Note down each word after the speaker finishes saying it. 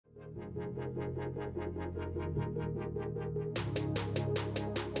It's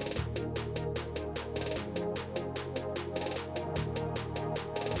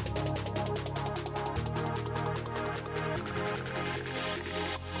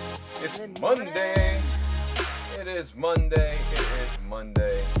Monday. It is Monday. It is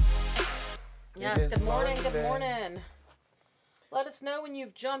Monday. Yes, good morning, good morning. Let us know when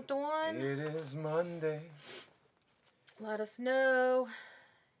you've jumped on. It is Monday. Let us know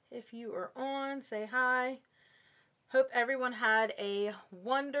if you are on. Say hi. Hope everyone had a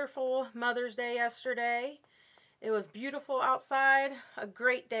wonderful Mother's Day yesterday. It was beautiful outside. A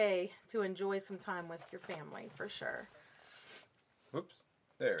great day to enjoy some time with your family, for sure. Whoops.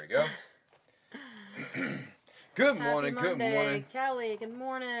 There we go. Good morning, Happy Monday. Good morning. Callie, good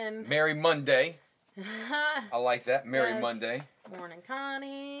morning. Merry Monday. I like that. Merry Yes. Monday. Morning,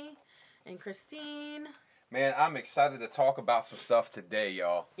 Connie and Christine. Man, I'm excited to talk about some stuff today,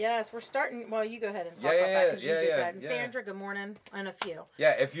 y'all. Yes, we're starting. Well, you go ahead and talk about that because you did that. And Sandra, good morning, and a few.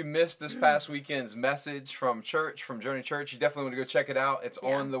 Yeah, if you missed this past weekend's message from church, from Journey Church, you definitely want to go check it out. It's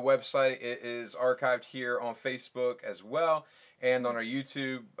on the website. It is archived here on Facebook as well, and on our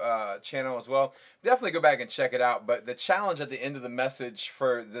YouTube channel as well. Definitely go back and check it out. But the challenge at the end of the message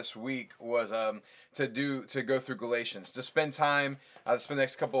for this week was to go through Galatians, to spend time, to spend the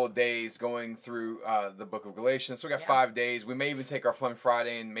next couple of days going through the book of Galatians. So we got 5 days. We may even take our Fun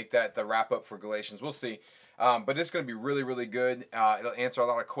Friday and make that the wrap up for Galatians. We'll see. But it's going to be really, really good. It'll answer a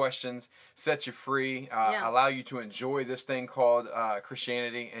lot of questions, set you free, allow you to enjoy this thing called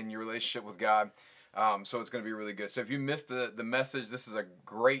Christianity and your relationship with God. So it's going to be really good. So if you missed the message, this is a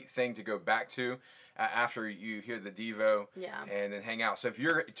great thing to go back to after you hear the Devo and then hang out. So if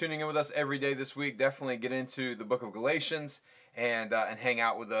you're tuning in with us every day this week, definitely get into the book of Galatians and hang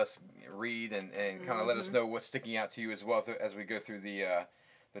out with us, read and kind of let us know what's sticking out to you as well as we go through the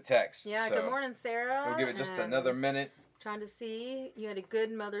text. Yeah, so good morning, Sarah. We'll give it just another minute. Trying to see. You had a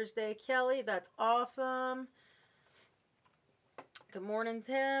good Mother's Day, Kelly. That's awesome. Good morning,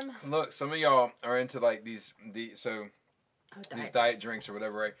 Tim. Look, some of y'all are into like these diet drinks or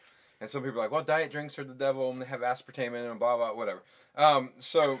whatever, right? And some people are like, well, diet drinks are the devil and they have aspartame in them and blah, blah, whatever.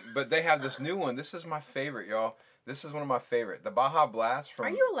 But they have this new one. This is my favorite, y'all. This is one of my favorite. The Baja Blast from... Are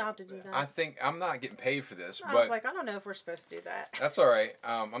you allowed to do that? I think... I'm not getting paid for this, I was like, I don't know if we're supposed to do that. That's all right.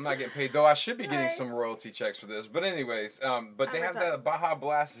 I'm not getting paid, though I should be getting some royalty checks for this. But anyways, but they have that Baja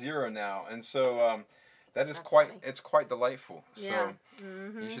Blast Zero now. And so that is it's quite delightful. Yeah.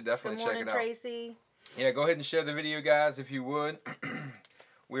 So you should definitely check it out. Tracy. Yeah, go ahead and share the video, guys, if you would.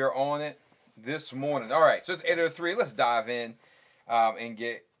 We are on it this morning. All right, so it's 8:03. Let's dive in and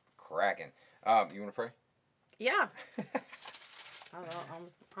get cracking. You want to pray? Yeah. I don't know.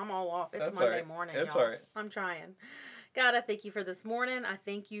 I'm all off. It's Monday morning, It's y'all. all right. I'm trying. God, I thank you for this morning. I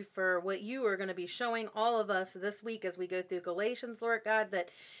thank you for what you are going to be showing all of us this week as we go through Galatians, Lord God, that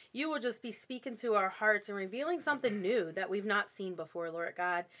you will just be speaking to our hearts and revealing something new that we've not seen before, Lord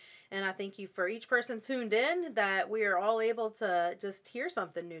God. And I thank you for each person tuned in, that we are all able to just hear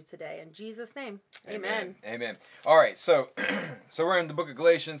something new today. In Jesus' name, amen. Amen. All right, so we're in the book of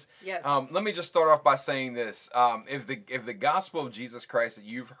Galatians. Yes. Let me just start off by saying this. If the gospel of Jesus Christ that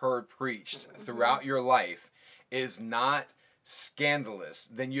you've heard preached throughout your life is not scandalous,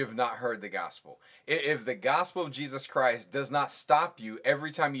 then you have not heard the gospel. If the gospel of Jesus Christ does not stop you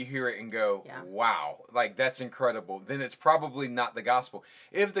every time you hear it and go, wow, like that's incredible, then it's probably not the gospel.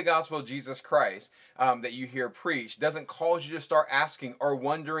 If the gospel of Jesus Christ that you hear preached doesn't cause you to start asking or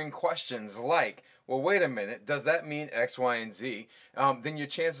wondering questions like, well, wait a minute, does that mean X, Y, and Z? Then your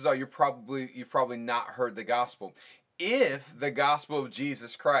chances are you've probably not heard the gospel. If the gospel of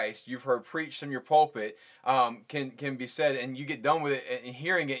Jesus Christ you've heard preached from your pulpit can be said, and you get done with it and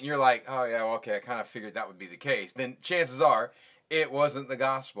hearing it, and you're like, oh yeah, well, okay, I kind of figured that would be the case, then chances are it wasn't the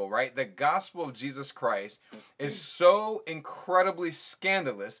gospel, right? The gospel of Jesus Christ is so incredibly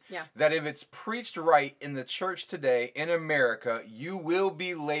scandalous that if it's preached right in the church today in America, you will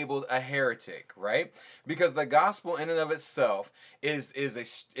be labeled a heretic, right? Because the gospel in and of itself is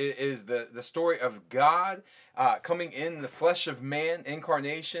the story of God coming in the flesh of man,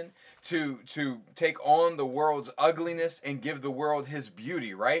 incarnation, to take on the world's ugliness and give the world his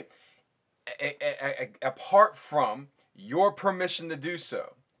beauty, right? Apart from your permission to do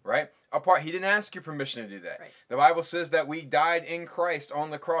so, right? He didn't ask your permission to do that. Right. The Bible says that we died in Christ on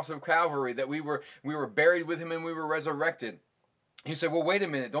the cross of Calvary, that we were buried with him and we were resurrected. You say, well, wait a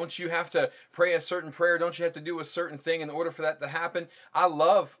minute. Don't you have to pray a certain prayer? Don't you have to do a certain thing in order for that to happen? I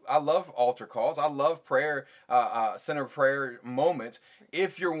love altar calls. I love prayer, center prayer moments.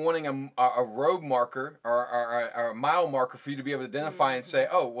 If you're wanting a road marker or a mile marker for you to be able to identify and say,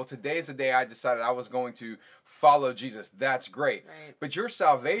 oh, well, today's the day I decided I was going to follow Jesus. That's great. Right. But your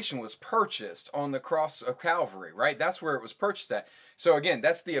salvation was purchased on the cross of Calvary, right? That's where it was purchased at. So again,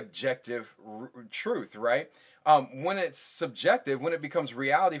 that's the objective truth, right? When it's subjective, when it becomes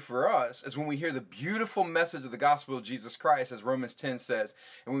reality for us, is when we hear the beautiful message of the gospel of Jesus Christ, as Romans 10 says,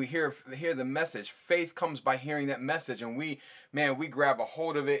 and when we hear the message, faith comes by hearing that message, and we grab a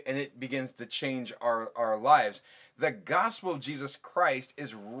hold of it, and it begins to change our lives. The gospel of Jesus Christ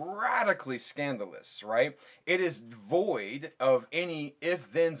is radically scandalous, right? It is void of any if,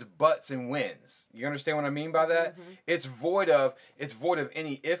 thens, buts, and whens. You understand what I mean by that? Mm-hmm. It's void of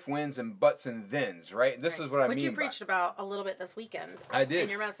any if, whens, and buts and thens, right? This is what I mean. Which you preached about a little bit this weekend. I did. In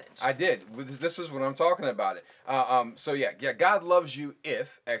your message. I did. This is what I'm talking about. So yeah, God loves you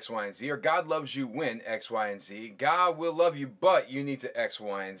if X, Y, and Z, or God loves you when X, Y, and Z. God will love you, but you need to X,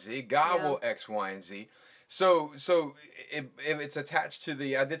 Y, and Z. God will X, Y, and Z. So if it's attached to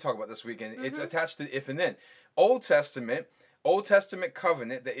I did talk about this weekend, it's attached to if and then. Old Testament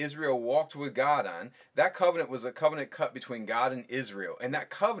covenant that Israel walked with God on, that covenant was a covenant cut between God and Israel. And that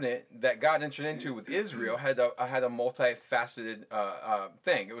covenant that God entered into with Israel had a multifaceted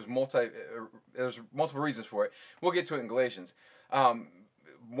thing. It was there's multiple reasons for it. We'll get to it in Galatians.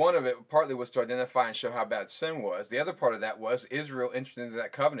 One of it partly was to identify and show how bad sin was. The other part of that was Israel entered into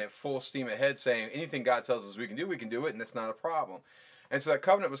that covenant full steam ahead, saying anything God tells us we can do it, and that's not a problem. And so that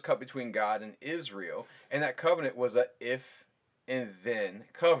covenant was cut between God and Israel, and that covenant was a if and then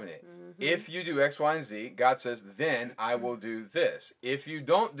covenant. Mm-hmm. If you do X, Y, and Z, God says, then I will do this. If you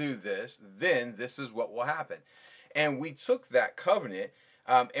don't do this, then this is what will happen. And we took that covenant,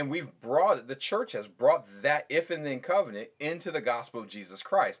 and the church has brought that if and then covenant into the gospel of Jesus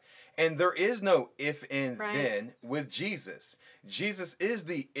Christ. And there is no if and then with Jesus. Jesus is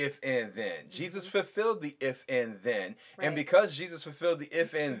the if and then. Jesus fulfilled the if and then. Right. And because Jesus fulfilled the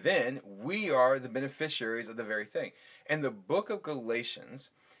if and then, we are the beneficiaries of the very thing. And the book of Galatians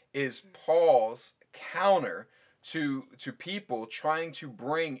is Paul's counter to people trying to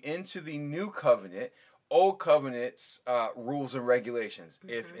bring into the new covenant Old Covenant's rules and regulations,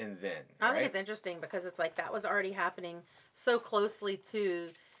 if and then. I think it's interesting because it's like that was already happening so closely to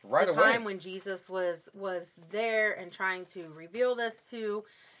the time when Jesus was there and trying to reveal this to,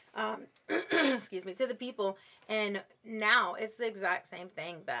 to the people. And now it's the exact same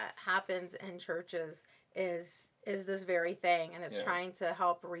thing that happens in churches is this very thing, and it's trying to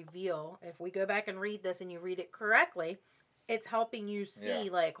help reveal. If we go back and read this and you read it correctly, it's helping you see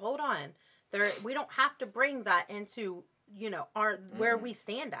like, hold on. We don't have to bring that into, where we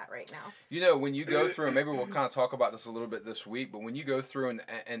stand at right now. When you go through, and maybe we'll kind of talk about this a little bit this week, but when you go through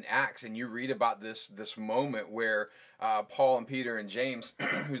in Acts and you read about this moment where Paul and Peter and James,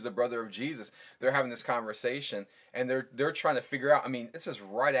 who's the brother of Jesus, they're having this conversation, and they're trying to figure out. I mean, this is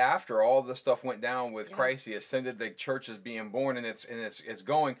right after all this stuff went down with Christ. He ascended, the church is being born, and it's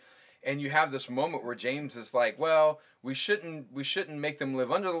going. And you have this moment where James is like, well, we shouldn't make them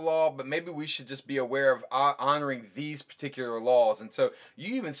live under the law, but maybe we should just be aware of honoring these particular laws. And so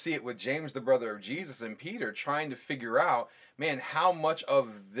you even see it with James, the brother of Jesus, and Peter trying to figure out, man, how much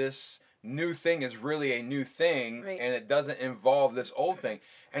of this new thing is really a new thing, and it doesn't involve this old thing.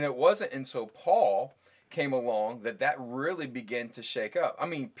 And it wasn't until Paul came along that really began to shake up. I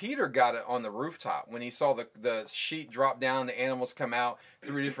mean, Peter got it on the rooftop when he saw the sheet drop down, the animals come out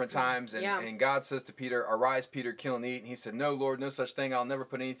 3 different times, and God says to Peter, "Arise, Peter, kill and eat." And he said, "No, Lord, no such thing. I'll never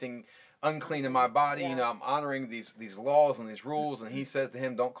put anything unclean in my body. I'm honoring these laws and these rules." And he says to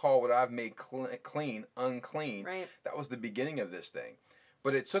him, "Don't call what I've made clean unclean." Right. That was the beginning of this thing.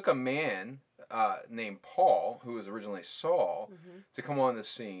 But it took a man named Paul, who was originally Saul, to come on the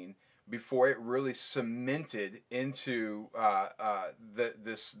scene before it really cemented into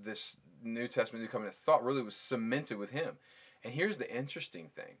this New Testament, New Covenant thought really was cemented with him. And here's the interesting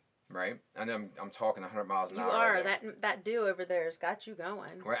thing, right? I know I'm talking 100 miles an hour. You are. Right that do over there has got you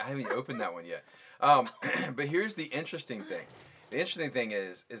going. Right, I haven't even opened that one yet. But here's the interesting thing. The interesting thing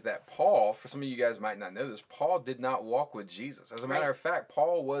is that Paul, for some of you guys might not know this, Paul did not walk with Jesus. As a matter of fact,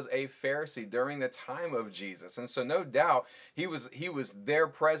 Paul was a Pharisee during the time of Jesus. And so no doubt he was there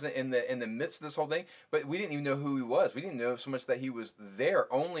present in the midst of this whole thing, but we didn't even know who he was. We didn't know so much that he was there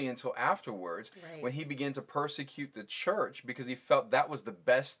only until afterwards, when he began to persecute the church because he felt that was the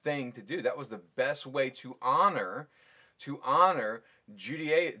best thing to do. That was the best way to honor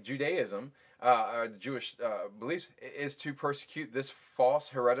Judaism, the Jewish beliefs, is to persecute this false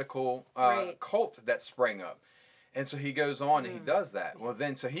heretical Right. cult that sprang up. And so he goes on and he Mm. does that. Well,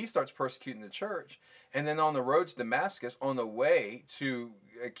 then, so he starts persecuting the church. And then on the road to Damascus, on the way to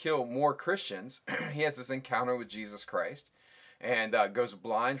kill more Christians, he has this encounter with Jesus Christ and goes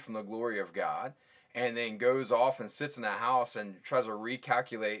blind from the glory of God. And then goes off and sits in a house and tries to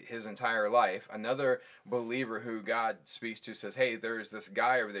recalculate his entire life. Another believer who God speaks to says, "Hey, there's this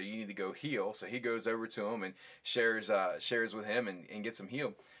guy over there you need to go heal." So he goes over to him and shares with him and gets him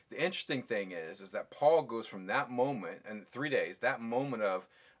healed. The interesting thing is that Paul goes from that moment in 3 days, that moment of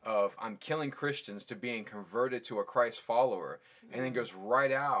I'm killing Christians, to being converted to a Christ follower, and then goes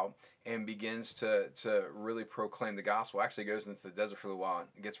right out and begins to really proclaim the gospel. Actually goes into the desert for a little while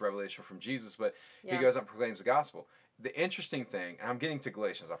and gets revelation from Jesus, but he goes out and proclaims the gospel. The interesting thing, and I'm getting to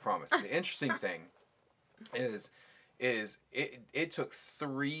Galatians, I promise. The interesting thing is it took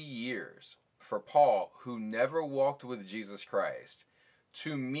 3 years for Paul, who never walked with Jesus Christ,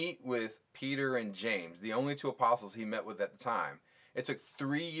 to meet with Peter and James, the only 2 apostles he met with at the time. It took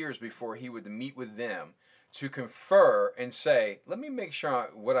 3 years before he would meet with them to confer and say, let me make sure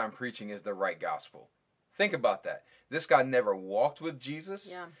what I'm preaching is the right gospel. Think about that. This guy never walked with Jesus.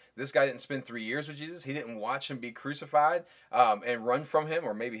 Yeah. This guy didn't spend 3 years with Jesus. He didn't watch him be crucified and run from him,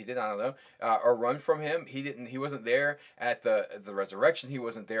 or maybe he did, I don't know, or run from him. He wasn't there at the resurrection. He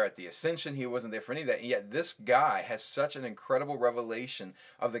wasn't there at the ascension. He wasn't there for any of that. And yet this guy has such an incredible revelation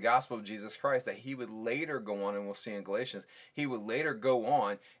of the gospel of Jesus Christ that he would later go on, and we'll see in Galatians, he would later go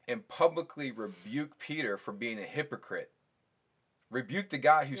on and publicly rebuke Peter for being a hypocrite. Rebuke the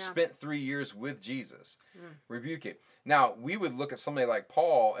guy who spent 3 years with Jesus. Rebuke it. Now, we would look at somebody like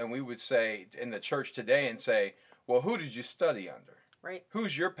Paul and we would say in the church today and say, well, who did you study under? Right.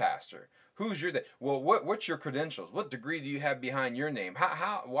 Who's your pastor? Who's your... Well, what's your credentials? What degree do you have behind your name?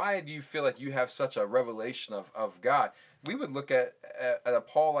 Why do you feel like you have such a revelation of God? We would look at a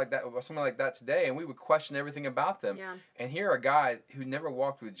Paul like that, or somebody like that today, and we would question everything about them. Yeah. And here a guy who never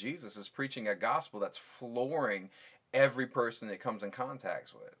walked with Jesus is preaching a gospel that's flooring every person it comes in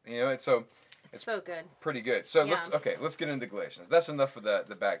contact with. It's so good. Pretty good. So let's get into Galatians. That's enough for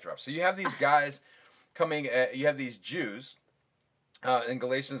the backdrop. So you have these guys coming, you have these Jews, in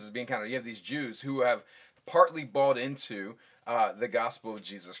Galatians is being counted. You have these Jews who have partly bought into the gospel of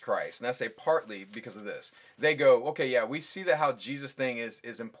Jesus Christ. And I say partly because of this. They go, okay, yeah, we see that how Jesus thing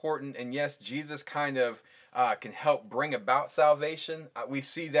is important, and yes, Jesus kind of can help bring about salvation. We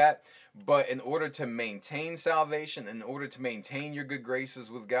see that. But in order to maintain salvation, in order to maintain your good graces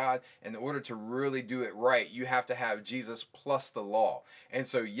with God, in order to really do it right, you have to have Jesus plus the law. And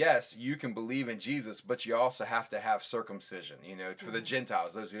so, yes, you can believe in Jesus, but you also have to have circumcision, for the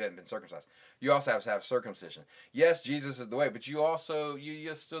Gentiles, those who hadn't been circumcised. You also have to have circumcision. Yes, Jesus is the way, but you also,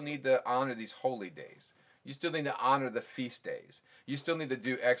 you still need to honor these holy days. You still need to honor the feast days. You still need to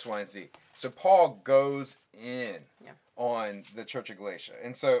do X, Y, and Z. So Paul goes in on the church of Galatia.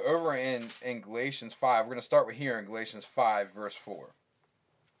 And so over in Galatians 5, we're going to start with here in Galatians 5, verse 4.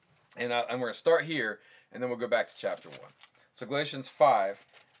 And we're going to start here, and then we'll go back to chapter 1. So Galatians 5,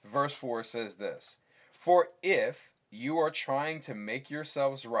 verse 4 says this: "For if you are trying to make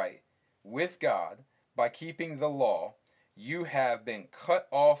yourselves right with God by keeping the law, you have been cut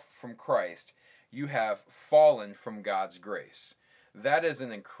off from Christ. You have fallen from God's grace." That is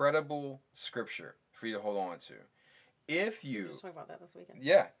an incredible scripture for you to hold on to. If you... Just talk about that this weekend.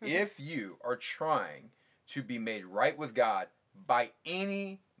 Yeah. If you are trying to be made right with God by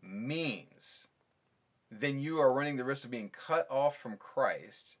any means, then you are running the risk of being cut off from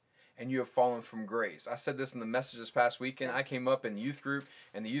Christ, and you have fallen from grace. I said this in the message this past weekend. I came up in youth group,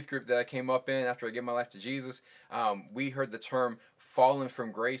 and the youth group that I came up in after I gave my life to Jesus, we heard the term fallen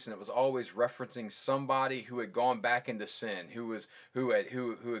from grace, and it was always referencing somebody who had gone back into sin, who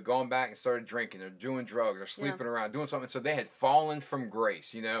had gone back and started drinking or doing drugs or sleeping around, doing something. So they had fallen from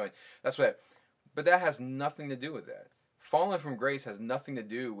grace, and that's what. But that has nothing to do with that. Falling from grace has nothing to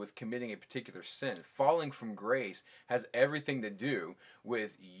do with committing a particular sin. Falling from grace has everything to do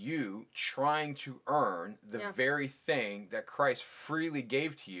with you trying to earn the very thing that Christ freely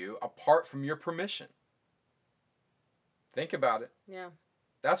gave to you apart from your permission. Think about it. Yeah.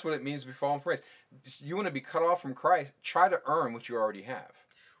 That's what it means to be fallen from grace. You want to be cut off from Christ, try to earn what you already have.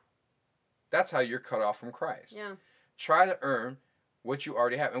 That's how you're cut off from Christ. Yeah. Try to earn what you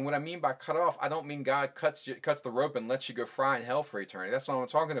already have. And what I mean by cut off, I don't mean God cuts the rope and lets you go fry in hell for eternity. That's not what I'm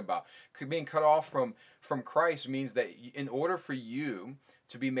talking about. Being cut off from Christ means that in order for you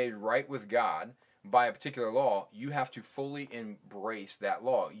to be made right with God by a particular law, you have to fully embrace that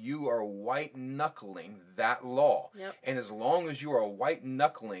law. You are white-knuckling that law. Yep. And as long as you are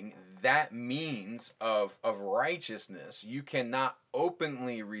white-knuckling that means of righteousness, you cannot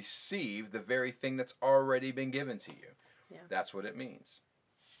openly receive the very thing that's already been given to you. Yeah. That's what it means.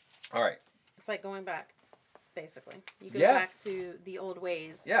 All right. It's like going back, basically. You go Yeah. back to the old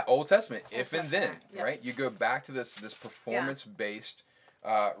ways. Yeah, Old Testament, Old if and Testament, then, yep. right? You go back to this performance-based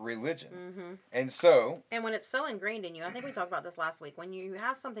religion. Mm-hmm. And so... And when it's so ingrained in you, I think we talked about this last week, when you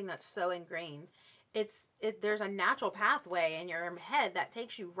have something that's so ingrained, there's a natural pathway in your head that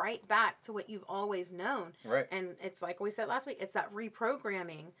takes you right back to what you've always known. Right. And it's like we said last week, it's that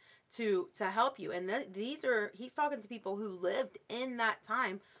reprogramming to help you. And he's talking to people who lived in that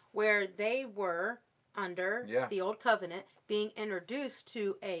time where they were under the old covenant, being introduced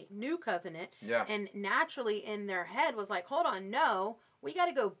to a new covenant. Yeah. And naturally in their head was like, hold on, no, we got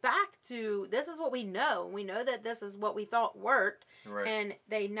to go back to, this is what we know. We know that this is what we thought worked. Right. And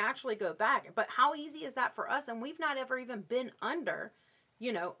they naturally go back. But how easy is that for us? And we've not ever even been under,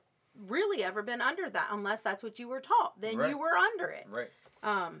 really ever been under that, unless that's what you were taught. Then you were under it. Right.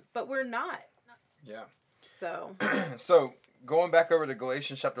 But we're not. Yeah. So. So, going back over to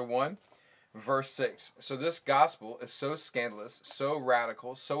Galatians chapter 1, verse 6. So this gospel is so scandalous, so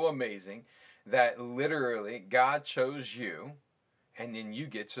radical, so amazing, that literally God chose you, and then you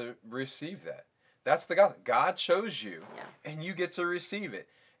get to receive that. That's the gospel. God chose you, and you get to receive it.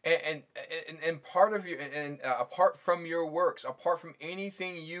 And part of your, and apart from your works, apart from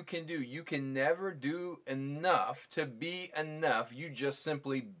anything you can do, you can never do enough to be enough. You just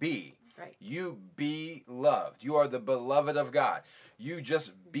simply be. Right. You be loved. You are the beloved of God. You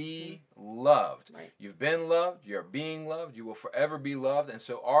just be loved. Right. You've been loved. You're being loved. You will forever be loved. And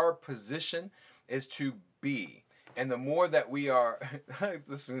so our position is to be. And the more that we are,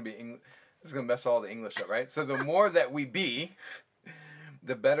 this is going to mess all the English up, right? So the more that we be,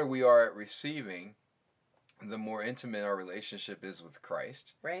 the better we are at receiving, the more intimate our relationship is with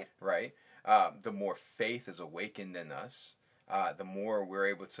Christ. Right. Right. The more faith is awakened in us. The more we're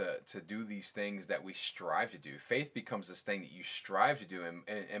able to do these things that we strive to do. Faith becomes this thing that you strive to do.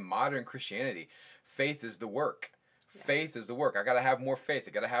 In modern Christianity, faith is the work. Yeah. Faith is the work. I got to have more faith.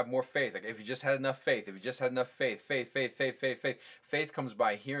 I got to have more faith. Like if you just had enough faith, faith comes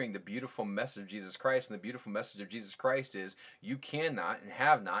by hearing the beautiful message of Jesus Christ. And the beautiful message of Jesus Christ is you cannot and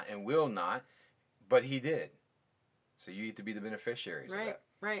have not and will not, but he did. So you need to be the beneficiaries of that.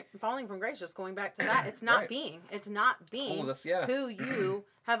 Right. Falling from grace, just going back to that. It's not being. It's not being who you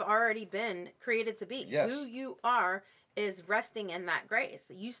have already been created to be. Yes. Who you are is resting in that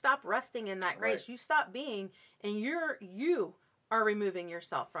grace. You stop resting in that grace. Right. You stop being, and you are removing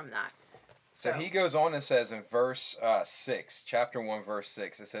yourself from that. So he goes on and says in verse 6, chapter 1, verse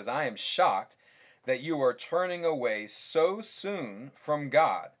 6, it says, I am shocked that you are turning away so soon from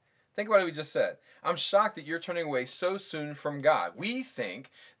God. Think about what we just said. I'm shocked that you're turning away so soon from God. We think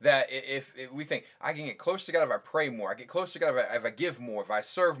that if we think I can get closer to God if I pray more, I get closer to God if I give more, if I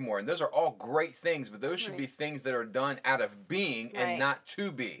serve more, and those are all great things, but those should be things that are done out of being and not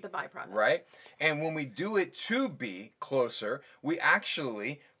to be. The byproduct. Right? And when we do it to be closer, we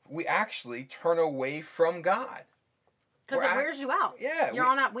actually turn away from God. Because it wears you out. Yeah. You're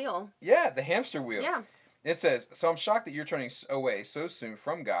on that wheel. Yeah, the hamster wheel. Yeah. It says, so I'm shocked that you're turning away so soon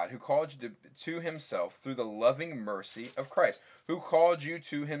from God, who called you to himself through the loving mercy of Christ. Who called you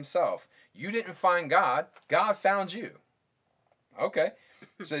to himself. You didn't find God. God found you. Okay.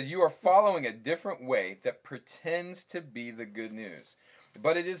 So you are following a different way that pretends to be the good news.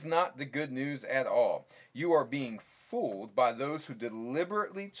 But it is not the good news at all. You are being fooled by those who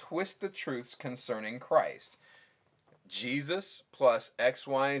deliberately twist the truths concerning Christ. Jesus plus X,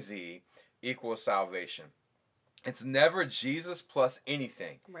 Y, Z equals salvation. It's never Jesus plus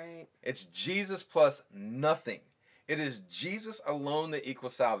anything. Right. It's Jesus plus nothing. It is Jesus alone that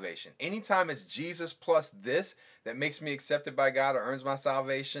equals salvation. Anytime it's Jesus plus this that makes me accepted by God or earns my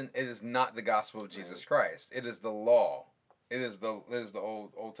salvation, it is not the gospel of Jesus Christ. It is the law. It is the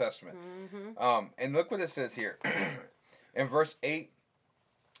Old Testament. Mm-hmm. And look what it says here. In verse 8,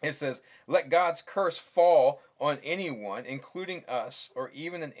 it says, let God's curse fall on anyone, including us, or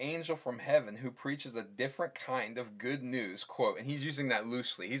even an angel from heaven who preaches a different kind of good news, quote, and he's using that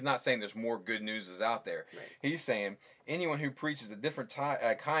loosely. He's not saying there's more good news out there. Right. He's saying anyone who preaches a different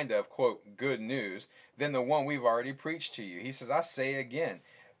kind of, quote, good news than the one we've already preached to you. He says, I say again,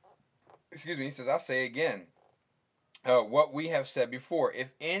 what we have said before, if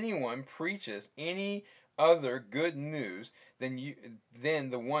anyone preaches any other good news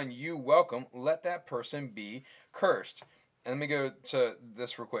than the one you welcome, let that person be cursed. And let me go to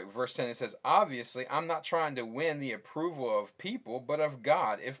this real quick. Verse 10, it says, obviously, I'm not trying to win the approval of people, but of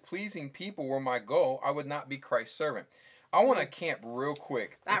God. If pleasing people were my goal, I would not be Christ's servant. I want to camp real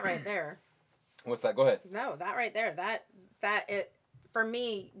quick. That right there. What's that? Go ahead. No, that right there. It for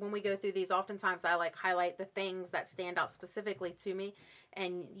me, when we go through these, oftentimes I like highlight the things that stand out specifically to me.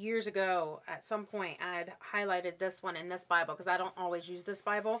 And years ago, at some point, I had highlighted this one in this Bible because I don't always use this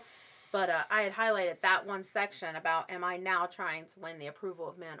Bible. But I had highlighted that one section about, am I now trying to win the approval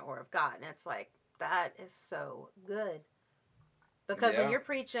of men or of God? And it's like, that is so good. Because when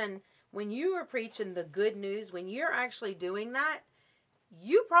you are preaching the good news, when you're actually doing that,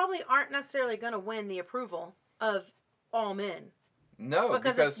 you probably aren't necessarily going to win the approval of all men. No,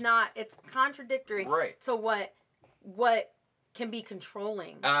 because it's contradictory to what can be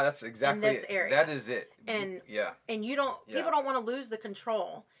controlling. That's exactly in this area. That is it. And people don't want to lose the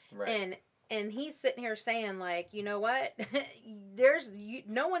control. Right. And he's sitting here saying, like, you know what?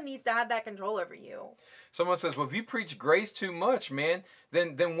 No one needs to have that control over you. Someone says, well, if you preach grace too much, man,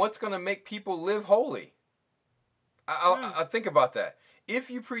 then what's going to make people live holy? I think about that.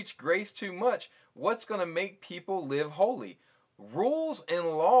 If you preach grace too much, what's going to make people live holy? Rules and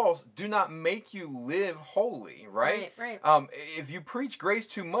laws do not make you live holy, right? Right. If you preach grace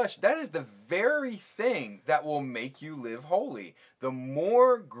too much, that is the very thing that will make you live holy. The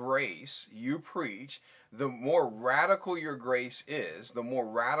more grace you preach, the more radical your grace is, the more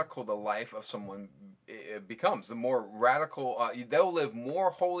radical the life of someone becomes. The more radical, they'll live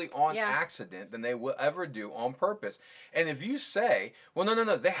more holy on accident than they will ever do on purpose. And if you say, well,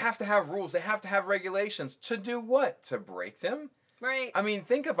 no, they have to have rules, they have to have regulations. To do what? To break them? Right. I mean,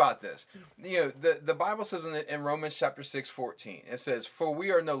 think about this. You know, the Bible says in Romans chapter 6:14, it says, for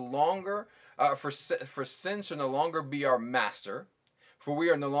we are no longer, for sin shall no longer be our master, for we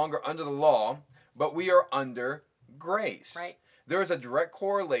are no longer under the law, but we are under grace. Right. There is a direct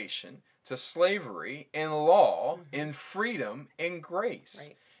correlation to slavery and law, in freedom and grace.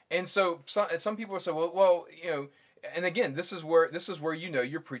 Right. And so some people say, well, you know, and again, this is where you know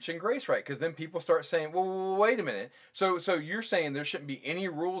you're preaching grace, right? Because then people start saying, well, wait a minute. So you're saying there shouldn't be any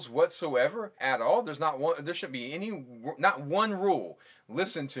rules whatsoever at all? There shouldn't be not one rule.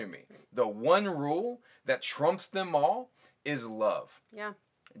 Listen to me. The one rule that trumps them all is love. Yeah.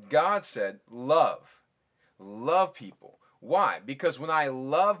 God said, love people. Why? Because when I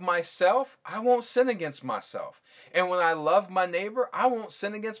love myself, I won't sin against myself. And when I love my neighbor, I won't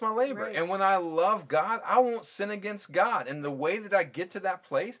sin against my neighbor. Right. And when I love God, I won't sin against God. And the way that I get to that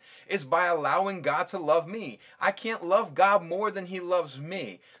place is by allowing God to love me. I can't love God more than he loves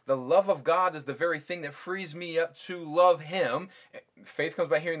me. The love of God is the very thing that frees me up to love him. Faith comes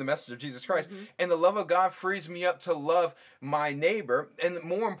by hearing the message of Jesus Christ. And the love of God frees me up to love my neighbor. And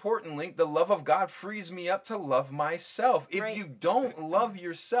more importantly, the love of God frees me up to love myself. If you don't love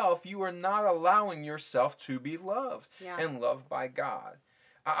yourself, you are not allowing yourself to be loved and loved by God.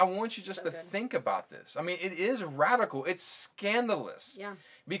 I want you just to think about this. I mean, it is radical. It's scandalous. Yeah.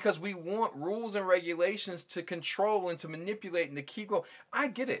 Because we want rules and regulations to control and to manipulate and to keep going. I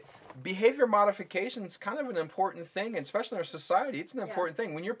get it. Behavior modification is kind of an important thing, and especially in our society, it's an important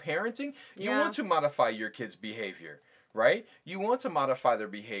thing. When you're parenting, you want to modify your kids' behavior, right? You want to modify their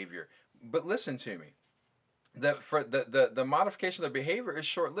behavior. But listen to me. The modification of their behavior is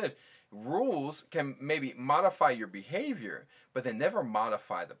short-lived. Rules can maybe modify your behavior, but they never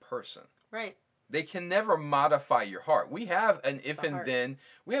modify the person. Right. They can never modify your heart. We have an if and then.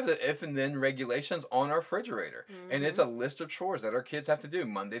 We have the if and then regulations on our refrigerator, and it's a list of chores that our kids have to do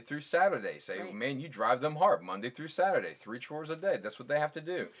Monday through Saturday. Say, man, you drive them hard Monday through Saturday, 3 chores a day. That's what they have to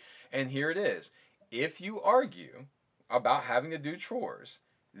do. And here it is. If you argue about having to do chores,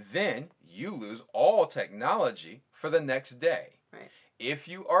 then you lose all technology for the next day. Right. If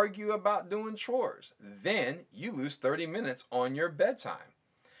you argue about doing chores, then you lose 30 minutes on your bedtime.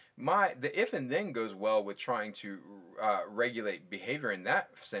 The if and then goes well with trying to regulate behavior in that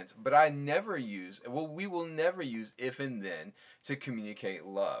sense, but we will never use if and then to communicate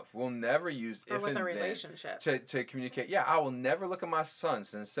love. We'll never use if and then to communicate. Yeah, I will never look at my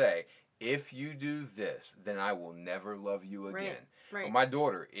sons and say, if you do this, then I will never love you again. Right. Or my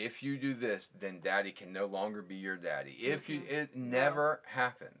daughter, if you do this, then daddy can no longer be your daddy. It never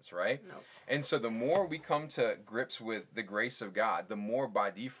happens, right? No. And so the more we come to grips with the grace of God, the more by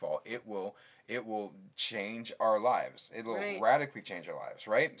default it will change our lives. It'll radically change our lives,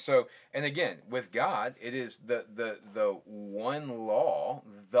 right? So, and again, with God, it is the one law.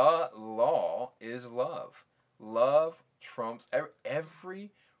 The law is love. Love trumps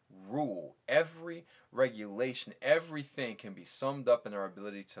every rule, every regulation, everything can be summed up in our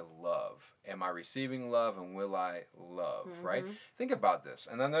ability to love. Am I receiving love, and will I love? Right? Think about this.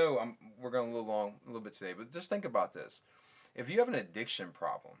 And I know we're going a little bit today, but just think about this. If you have an addiction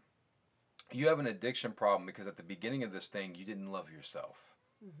problem, You have an addiction problem because at the beginning of this thing, you didn't love yourself.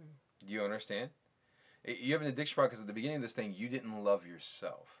 Mm-hmm. Do you understand? You have an addiction problem because at the beginning of this thing, you didn't love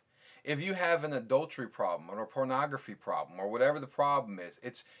yourself. If you have an adultery problem or a pornography problem or whatever the problem is,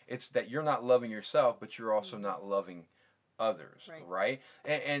 it's that you're not loving yourself, but you're also not loving others, right?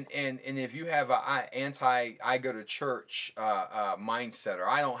 And if you have a I go to church mindset, or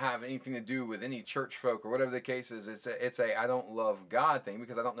I don't have anything to do with any church folk, or whatever the case is, it's a I don't love God thing,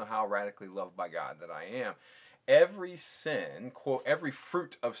 because I don't know how radically loved by God that I am. Every sin, quote, every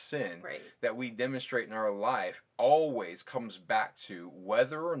fruit of sin that we demonstrate in our life always comes back to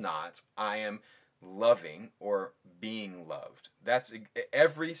whether or not I am loving or being loved. That's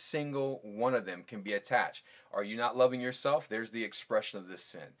every single one of them can be attached. Are you not loving yourself? There's the expression of this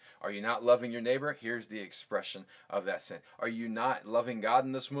sin. Are you not loving your neighbor? Here's the expression of that sin. Are you not loving God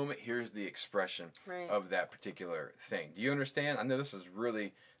in this moment? Here's the expression of that particular thing. Do you understand? I know this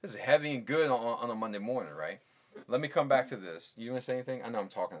is heavy and good on a Monday morning, right? Let me come back to this. You want to say anything? I know I'm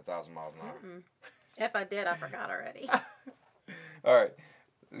talking 1,000 miles an hour. If I did, I forgot already. All right.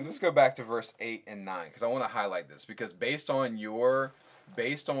 Let's go back to verse 8 and 9, because I want to highlight this, because based on your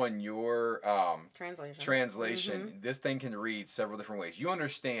translation, this thing can read several different ways. You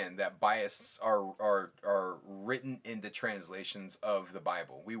understand that biases are written into translations of the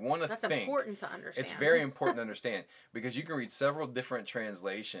Bible. We want to think. That's important to understand. It's very important to understand, because you can read several different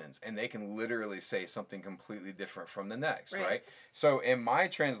translations and they can literally say something completely different from the next, right? So in my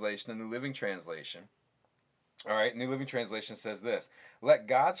translation, in the Living Translation, all right, New Living Translation says this: let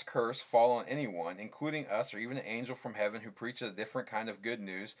God's curse fall on anyone, including us or even an angel from heaven who preaches a different kind of good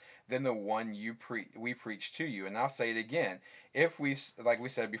news than the one we preach to you. And I'll say it again. If we, like we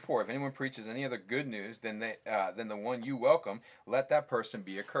said before, if anyone preaches any other good news than the one you welcome, let that person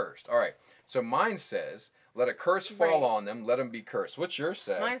be accursed. All right, so mine says, let a curse fall on them, let them be cursed. What's yours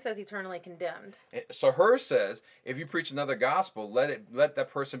say? Mine says eternally condemned. So hers says, if you preach another gospel, let that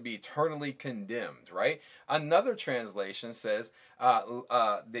person be eternally condemned, right? Another translation says,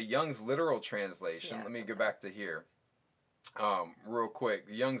 the Young's literal translation, let me go back to here real quick.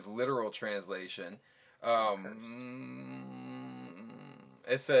 The Young's literal translation,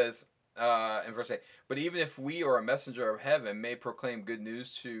 it says, in verse 8, but even if we or a messenger of heaven may proclaim good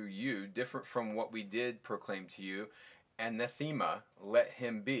news to you, different from what we did proclaim to you, anathema, let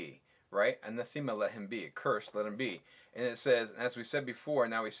him be, right? Anathema, let him be. Accursed, let him be. And it says, as we said before,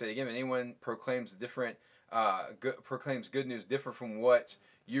 and now we say again, if anyone proclaims proclaims good news different from what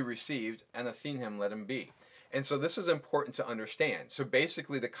you received, anathema, let him be. And so this is important to understand. So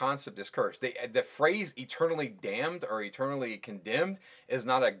basically the concept is cursed. The phrase eternally damned or eternally condemned is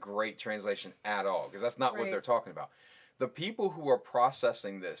not a great translation at all, because that's not what they're talking about. The people who are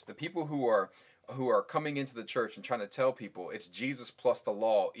processing this, the people who are coming into the church and trying to tell people it's Jesus plus the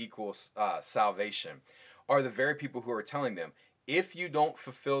law equals salvation, are the very people who are telling them, if you don't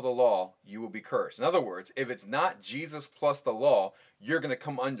fulfill the law, you will be cursed. In other words, if it's not Jesus plus the law, you're going to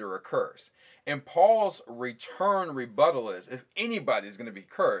come under a curse. And Paul's return rebuttal is, if anybody's going to be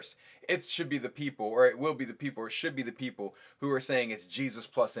cursed, it should be the people, or it will be the people, or it should be the people who are saying it's Jesus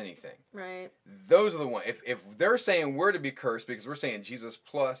plus anything. Right. Those are the ones. If they're saying we're to be cursed because we're saying Jesus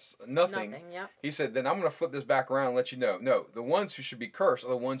plus nothing, he said, then I'm going to flip this back around and let you know. No, the ones who should be cursed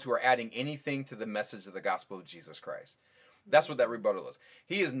are the ones who are adding anything to the message of the gospel of Jesus Christ. That's what that rebuttal is.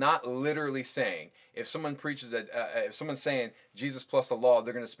 He is not literally saying, if someone preaches that, if someone's saying Jesus plus the law,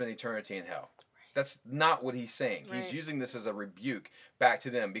 they're going to spend eternity in hell. That's not what he's saying. Right. He's using this as a rebuke back to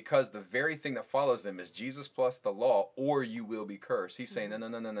them, because the very thing that follows them is Jesus plus the law, or you will be cursed. He's saying,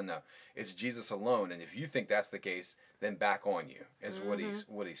 no. It's Jesus alone. And if you think that's the case, then back on you is what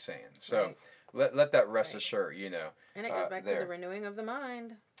he's saying. So let that rest assured, you know. And it goes back to the renewing of the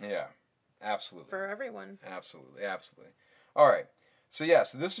mind. Yeah, absolutely. For everyone. Absolutely. All right. So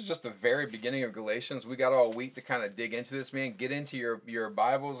this is just the very beginning of Galatians. We got all week to kind of dig into this, man. Get into your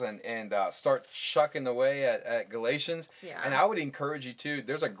Bibles and start chucking away at Galatians. Yeah. And I would encourage you to.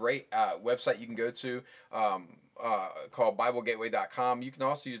 There's a great website you can go to called BibleGateway.com. You can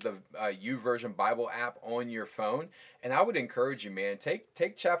also use the YouVersion Bible app on your phone. And I would encourage you, man,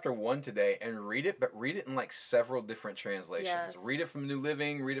 take chapter 1 today and read it, but read it in like several different translations. Yes. Read it from New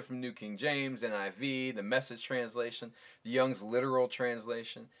Living, read it from New King James, NIV, the Message translation, the Young's literal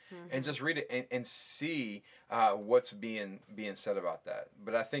translation, and just read it and see what's being said about that.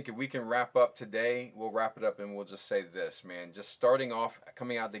 But I think if we can wrap up today, we'll wrap it up and we'll just say this, man. Just starting off,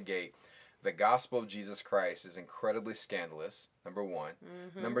 coming out the gate, the gospel of Jesus Christ is incredibly scandalous, number one.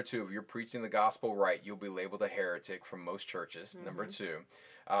 Number two, if you're preaching the gospel right, you'll be labeled a heretic from most churches, number two.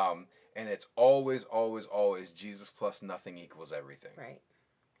 And it's always, always, always Jesus plus nothing equals everything. Right.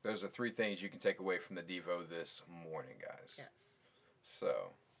 Those are 3 things you can take away from the Devo this morning, guys. Yes.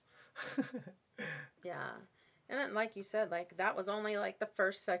 So. Yeah. And then, like you said, like that was only like the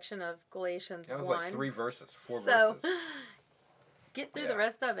first section of Galatians 1. That was like 3 verses, 4 so, verses. Get through the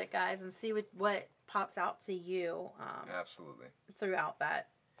rest of it, guys, and see what pops out to you. Absolutely. Throughout that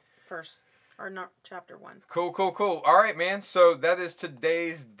first, or not chapter 1. Cool. All right, man. So that is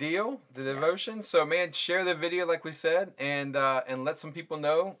today's deal, the devotion. Yes. So, man, share the video like we said, and let some people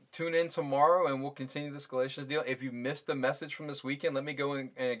know. Tune in tomorrow, and we'll continue this Galatians deal. If you missed the message from this weekend, let me go and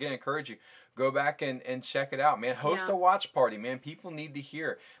again encourage you. Go back and check it out, man. Host a watch party, man. People need to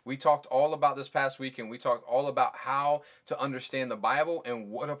hear. We talked all about this past weekend. We talked all about how to understand the Bible and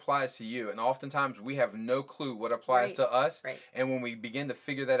what applies to you. And oftentimes we have no clue what applies to us. Right. And when we begin to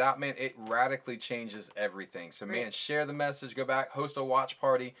figure that out, man, it radically changes everything. So, man, share the message. Go back, host a watch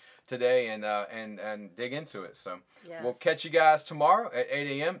party today, and dig into it. So we'll catch you guys tomorrow at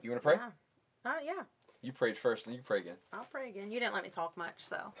 8 a.m. You want to pray? Yeah. You prayed first, and you can pray again. I'll pray again. You didn't let me talk much,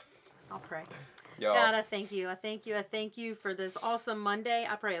 so I'll pray. Y'all. God, I thank you. I thank you for this awesome Monday.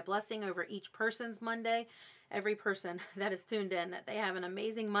 I pray a blessing over each person's Monday. Every person that is tuned in, that they have an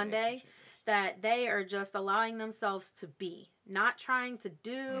amazing Monday, that they are just allowing themselves to be, not trying to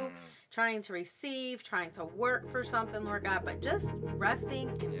do, trying to receive, trying to work for something, Lord God, but just resting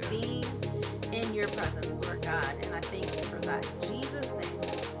and being in your presence, Lord God. And I thank you for that. In Jesus'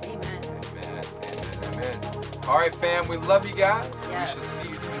 name, amen. Amen. All right, fam, we love you guys. Yes. We shall see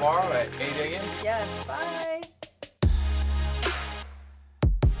you tomorrow at 8 a.m. Yes, bye.